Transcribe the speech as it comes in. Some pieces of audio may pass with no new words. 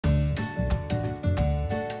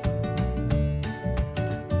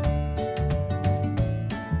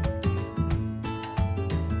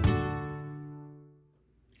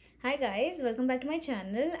Hi guys, welcome back to my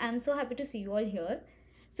channel. I'm so happy to see you all here.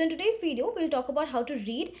 So in today's video, we'll talk about how to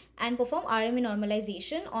read and perform RMA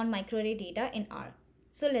normalization on microarray data in R.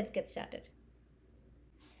 So let's get started.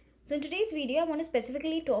 So in today's video, I want to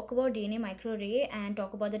specifically talk about DNA microarray and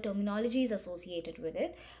talk about the terminologies associated with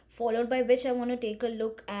it, followed by which I want to take a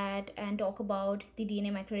look at and talk about the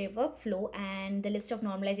DNA microarray workflow and the list of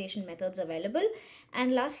normalization methods available.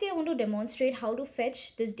 And lastly, I want to demonstrate how to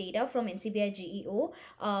fetch this data from NCBI GEO,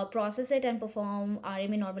 process it and perform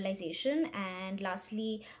RMA normalization, and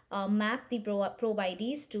lastly, map the probe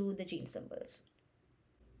IDs to the gene symbols.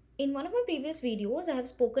 In one of my previous videos, I have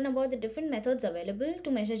spoken about the different methods available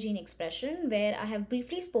to measure gene expression, where I have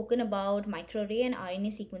briefly spoken about microarray and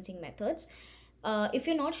RNA sequencing methods. If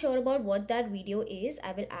you're not sure about what that video is,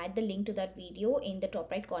 I will add the link to that video in the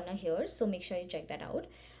top right corner here, so make sure you check that out.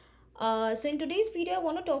 So in today's video, I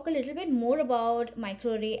want to talk a little bit more about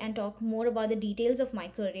microarray and talk more about the details of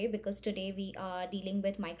microarray, because today we are dealing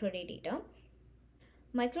with microarray data.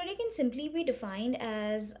 Microarray can simply be defined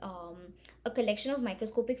as a collection of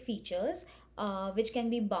microscopic features which can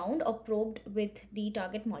be bound or probed with the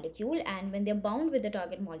target molecule, and when they're bound with the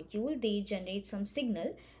target molecule, they generate some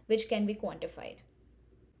signal which can be quantified.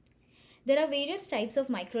 There are various types of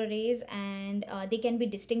microarrays, and they can be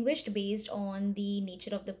distinguished based on the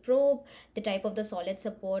nature of the probe, the type of the solid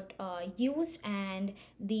support used, and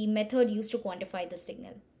the method used to quantify the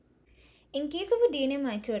signal. In case of a DNA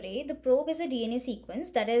microarray, the probe is a DNA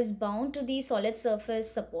sequence that is bound to the solid surface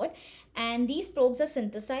support, and these probes are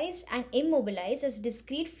synthesized and immobilized as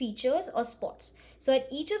discrete features or spots. So at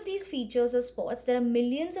each of these features or spots, there are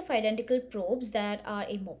millions of identical probes that are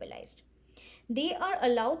immobilized. They are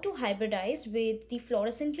allowed to hybridize with the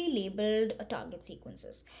fluorescently labeled target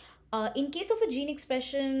sequences. In case of a gene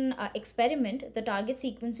expression experiment, the target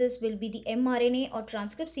sequences will be the mRNA or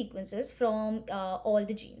transcript sequences from all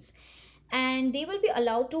the genes, and they will be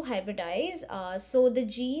allowed to hybridize. So the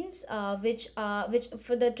genes which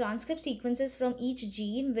for the transcript sequences from each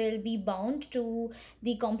gene will be bound to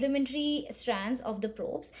the complementary strands of the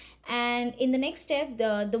probes, and in the next step,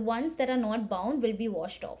 the ones that are not bound will be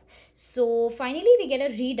washed off. So finally we get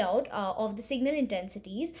a readout of the signal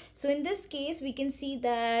intensities. So in this case, we can see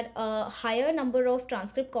that a higher number of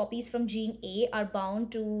transcript copies from gene A are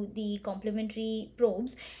bound to the complementary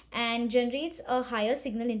probes and generates a higher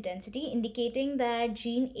signal intensity, indicating that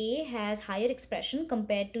gene A has higher expression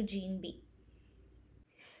compared to gene B.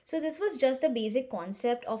 So this was just the basic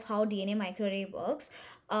concept of how DNA microarray works.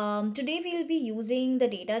 Today we'll be using the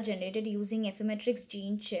data generated using Affymetrix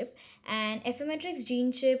GeneChip, and Affymetrix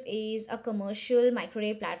GeneChip is a commercial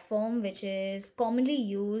microarray platform which is commonly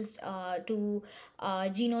used to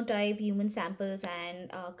genotype human samples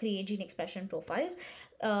and create gene expression profiles.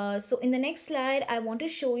 So in the next slide, I want to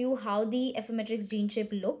show you how the Affymetrix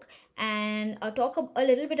GeneChip look, and talk a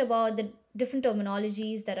little bit about the different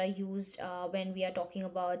terminologies that are used when we are talking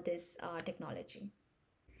about this technology.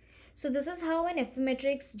 So this is how an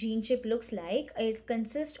Affymetrix GeneChip looks like. It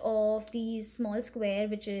consists of the small square,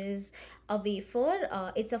 which is a wafer.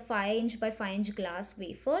 It's a 5" by 5" glass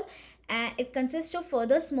wafer, and it consists of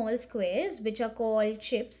further small squares which are called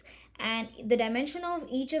chips, and the dimension of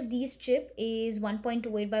each of these chip is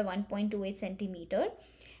 1.28 by 1.28 centimeter.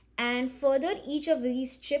 And further, each of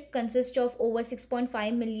these chip consists of over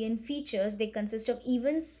 6.5 million features. They consist of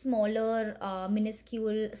even smaller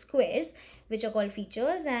minuscule squares which are called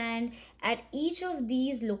features, and at each of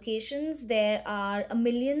these locations there are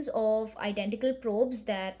millions of identical probes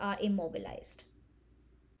that are immobilized.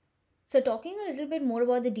 So talking a little bit more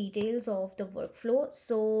about the details of the workflow.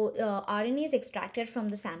 So RNA is extracted from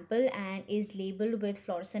the sample and is labeled with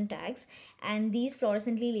fluorescent tags, and these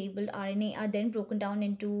fluorescently labeled RNA are then broken down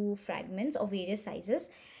into fragments of various sizes,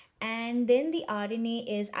 and then the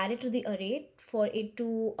RNA is added to the array for it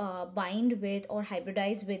to bind with or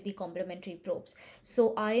hybridize with the complementary probes.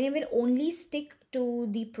 So RNA will only stick to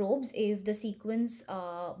the probes if the sequence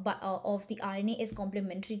of the RNA is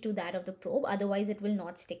complementary to that of the probe, otherwise it will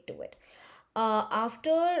not stick to it.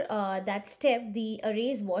 After that step, the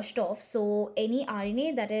array is washed off, so any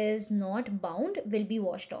RNA that is not bound will be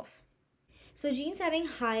washed off. So genes having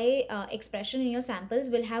high expression in your samples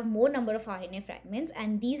will have more number of RNA fragments,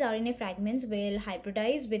 and these RNA fragments will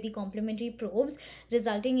hybridize with the complementary probes,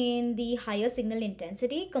 resulting in the higher signal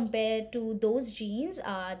intensity compared to those genes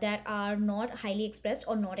that are not highly expressed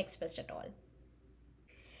or not expressed at all.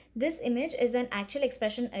 This image is an actual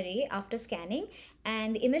expression array after scanning,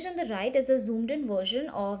 and the image on the right is a zoomed in version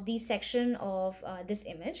of the section of this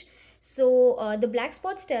image. So the black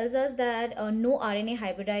spots tells us that no RNA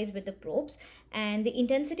hybridized with the probes, and the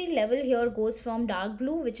intensity level here goes from dark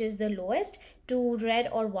blue, which is the lowest, to red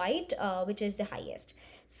or white, which is the highest.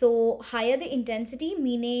 So higher the intensity,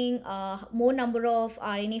 meaning more number of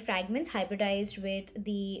RNA fragments hybridized with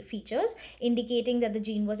the features, indicating that the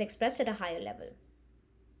gene was expressed at a higher level.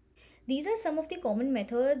 These are some of the common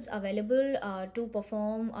methods available to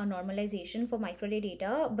perform normalization for microarray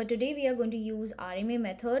data, but today we are going to use RMA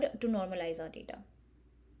method to normalize our data.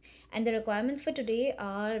 And the requirements for today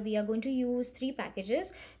are, we are going to use three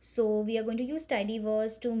packages. So we are going to use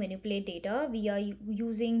tidyverse to manipulate data. We are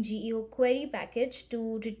using GeoQuery package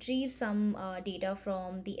to retrieve some data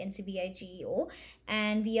from the NCBI GEO.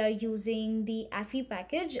 And we are using the Affy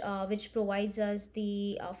package, which provides us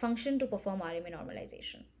the function to perform RMA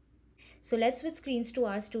normalization. So let's switch screens to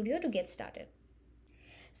RStudio to get started.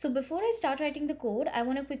 So before I start writing the code, I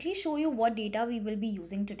want to quickly show you what data we will be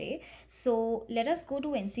using today. So let us go to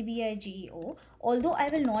NCBI GEO. Although I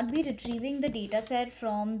will not be retrieving the dataset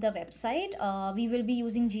from the website, we will be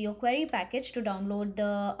using GeoQuery package to download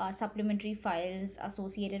the supplementary files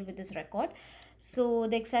associated with this record. So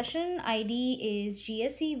the accession ID is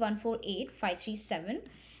GSE148537.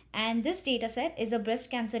 And this dataset is a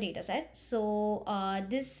breast cancer dataset. So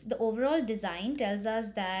the overall design tells us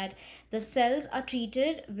that the cells are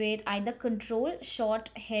treated with either control short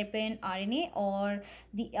hairpin RNA or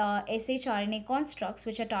the shRNA constructs,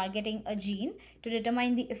 which are targeting a gene to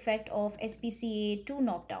determine the effect of SPCA2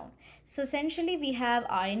 knockdown. So essentially we have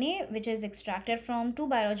RNA, which is extracted from 2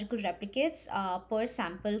 biological replicates per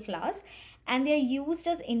sample class, and they are used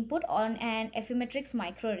as input on an Affymetrix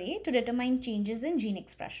microarray to determine changes in gene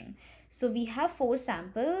expression. So we have 4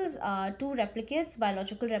 samples, 2 replicates,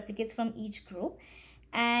 biological replicates from each group,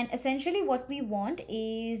 and essentially what we want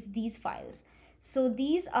is these files. So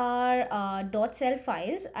these are .cell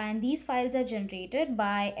files, and these files are generated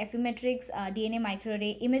by Affymetrix DNA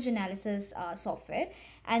microarray image analysis software,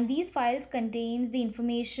 and these files contains the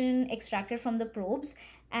information extracted from the probes,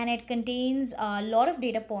 and it contains a lot of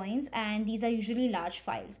data points, and these are usually large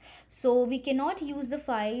files. So we cannot use the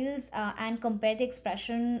files and compare the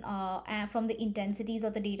expression from the intensities or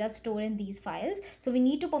the data stored in these files. So we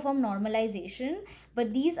need to perform normalization,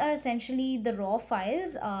 but these are essentially the raw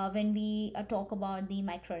files when we talk about the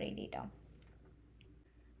microarray data.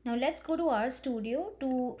 Now let's go to RStudio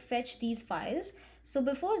to fetch these files. So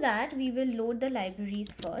before that, we will load the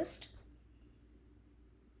libraries first.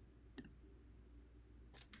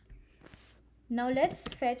 Now let's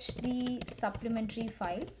fetch the supplementary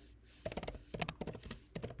file.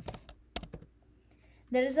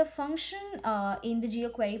 There is a function in the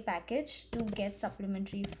GeoQuery package to get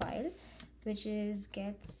supplementary file, which is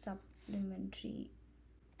get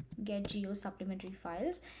geo supplementary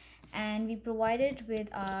files, and we provide it with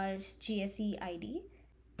our GSE ID,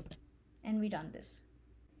 and we run this.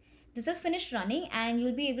 This is finished running, and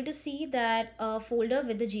you'll be able to see that a folder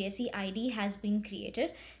with the GSE ID has been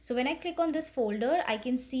created. So when I click on this folder, I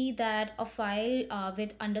can see that a file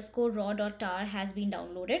with _raw.tar has been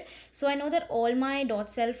downloaded. So I know that all my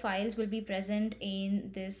 .cell files will be present in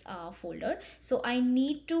this folder. So I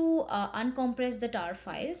need to uncompress the tar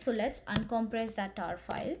file. So let's uncompress that tar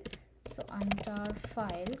file. So untar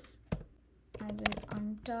files. I will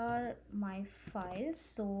untar my files.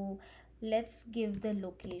 So let's give the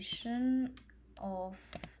location of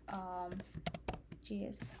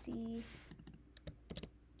GSC,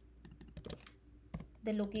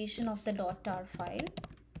 the location of the .tar file,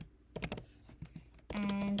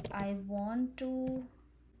 and I want to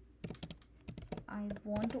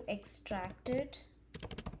extract it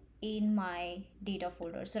in my data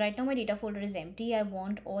folder. So right now my data folder is empty. I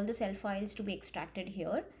want all the cell files to be extracted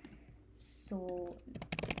here. So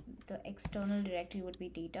the external directory would be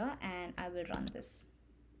data, and I will run this.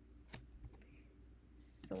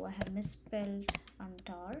 So I have misspelled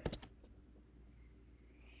untar,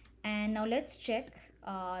 and now let's check.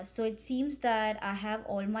 So it seems that I have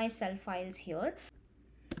all my cell files here.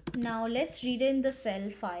 Now let's read in the cell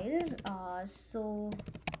files. So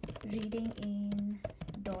reading in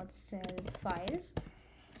 .cell files.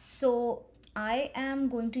 So I am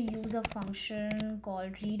going to use a function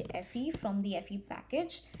called readFE from the FE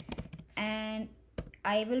package, and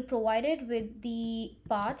I will provide it with the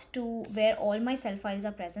path to where all my cell files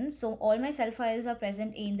are present. So all my cell files are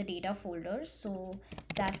present in the data folder, so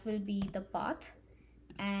that will be the path,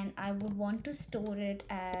 and I would want to store it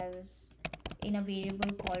as in a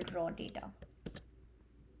variable called raw data.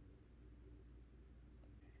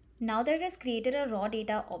 Now that it has created a raw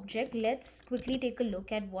data object, let's quickly take a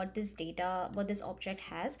look at what this object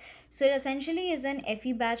has. So it essentially is an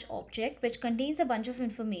FE batch object which contains a bunch of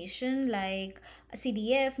information like a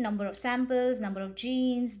CDF, number of samples, number of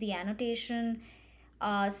genes, the annotation.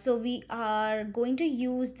 So we are going to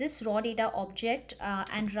use this raw data object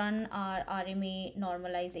and run our RMA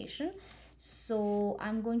normalization. So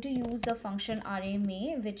I'm going to use the function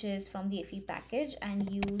RMA, which is from the FE package, and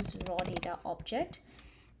use raw data object,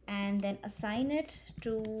 and then assign it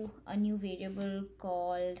to a new variable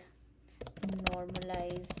called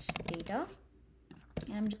normalized data.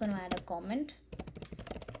 And I'm just going to add a comment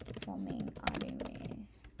forming RMA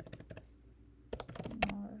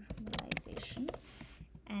normalization.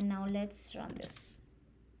 And now let's run this.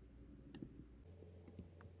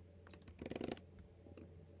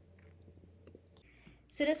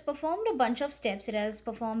 So it has performed a bunch of steps. It has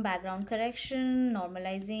performed background correction,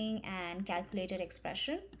 normalizing, and calculated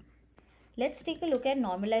expression. Let's take a look at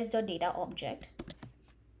normalized.data object.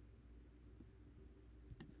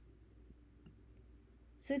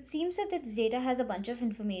 So it seems that this data has a bunch of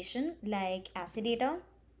information like assay data,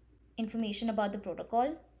 information about the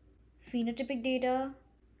protocol, phenotypic data,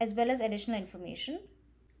 as well as additional information.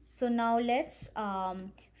 So now let's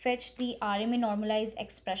fetch the RMA normalized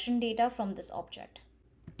expression data from this object.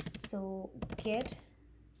 So get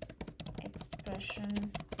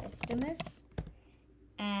expression estimates,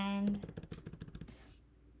 and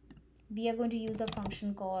we are going to use a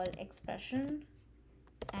function called expression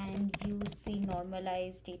and use the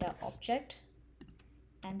normalized data object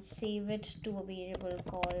and save it to a variable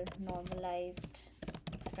called normalized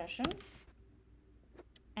expression.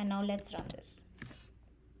 And now let's run this.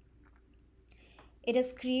 It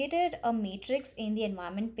has created a matrix in the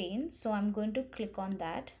environment pane, so I'm going to click on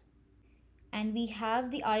that. And we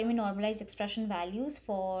have the RMA normalized expression values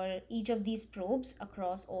for each of these probes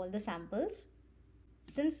across all the samples.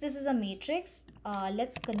 Since this is a matrix,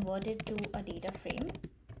 let's convert it to a data frame.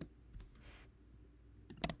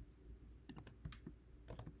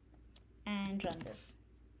 And run this.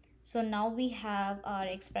 So now we have our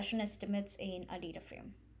expression estimates in a data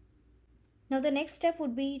frame. Now the next step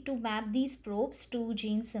would be to map these probes to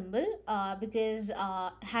gene symbol because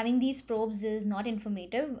having these probes is not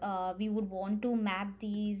informative. We would want to map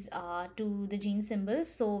these to the gene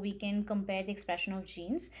symbols so we can compare the expression of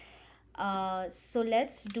genes. So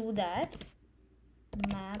let's do that.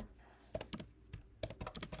 Map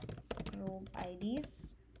probe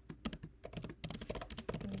IDs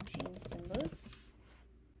to gene symbols.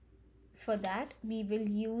 For that, we will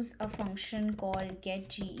use a function called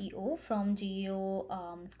getGEO from GEO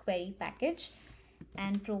query package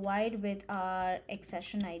and provide with our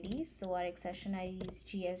accession IDs. So our accession ID is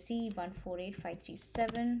GSE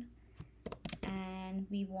 148537, and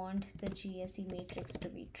we want the GSE matrix to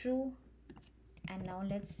be true. And now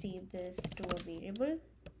let's save this to a variable.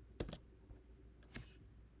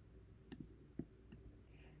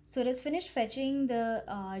 So it has finished fetching the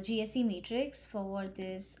GSE matrix for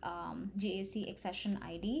this GSE accession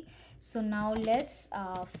ID. So now let's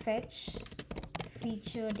fetch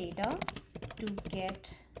feature data to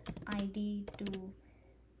get ID to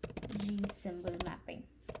gene symbol mapping.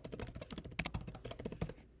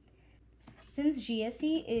 Since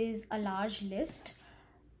GSE is a large list,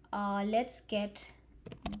 let's get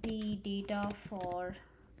the data for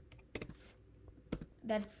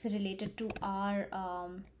that's related to our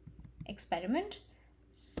experiment.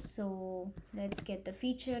 So let's get the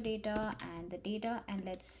feature data and the data, and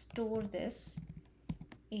let's store this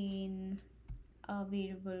in a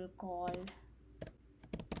variable called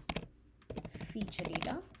feature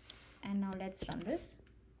data. And now let's run this.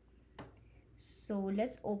 So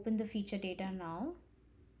let's open the feature data now,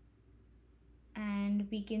 and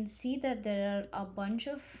we can see that there are a bunch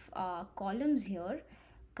of columns here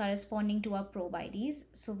corresponding to our probe IDs.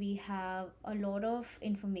 So we have a lot of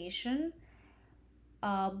information,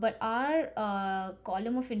 but our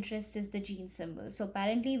column of interest is the gene symbol. So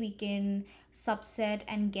apparently we can subset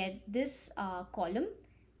and get this column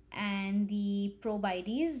and the probe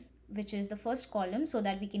IDs, which is the first column, so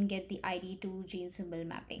that we can get the ID to gene symbol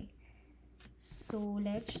mapping. So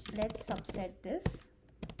let's subset this.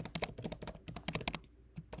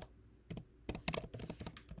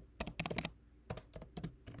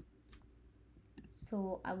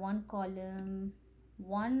 So I want column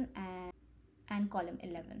 1 and column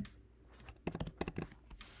 11.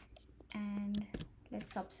 And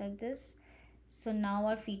let's subset this. So now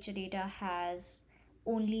our feature data has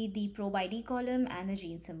only the probe ID column and the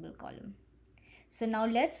gene symbol column. So now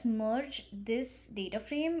let's merge this data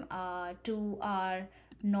frame to our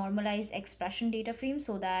normalized expression data frame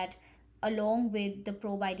so that along with the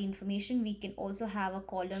probe ID information, we can also have a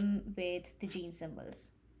column with the gene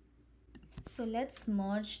symbols. So let's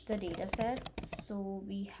merge the data set. So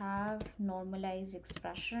we have normalized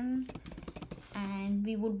expression, and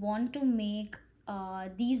we would want to make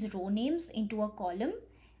these row names into a column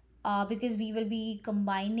because we will be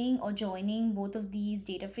combining or joining both of these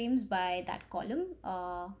data frames by that column.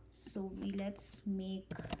 So let's make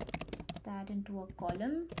that into a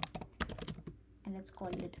column, and let's call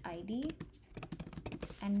it ID.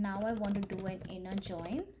 And now I want to do an inner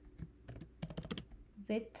join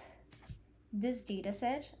with this data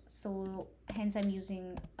set. So hence I'm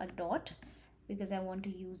using a dot because I want to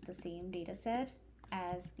use the same data set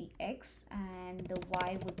as the X, and the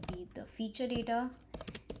Y would be the feature data.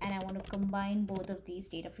 And I want to combine both of these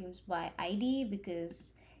data frames by ID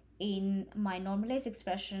because in my normalized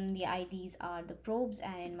expression, the IDs are the probes,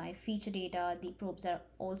 and in my feature data, the probes are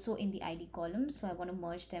also in the ID column. So I want to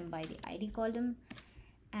merge them by the ID column.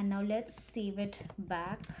 And now let's save it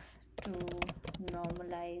back to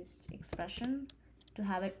normalized expression to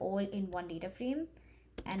have it all in one data frame.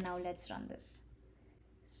 And now let's run this.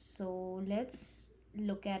 So let's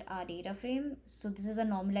look at our data frame. So this is a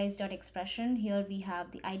normalized.expression. Here we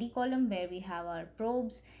have the ID column where we have our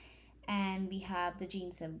probes and we have the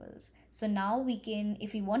gene symbols. So now we can,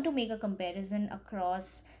 if we want to make a comparison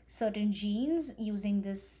across certain genes using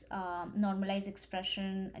this normalized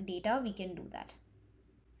expression data, we can do that.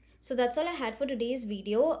 So that's all I had for today's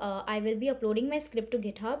video. I will be uploading my script to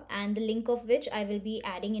GitHub, and the link of which I will be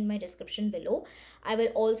adding in my description below. I will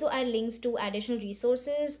also add links to additional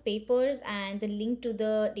resources, papers, and the link to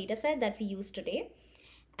the dataset that we used today.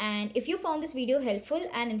 And if you found this video helpful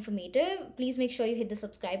and informative, please make sure you hit the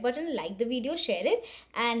subscribe button, like the video, share it,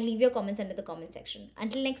 and leave your comments under the comment section.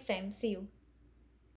 Until next time, see you.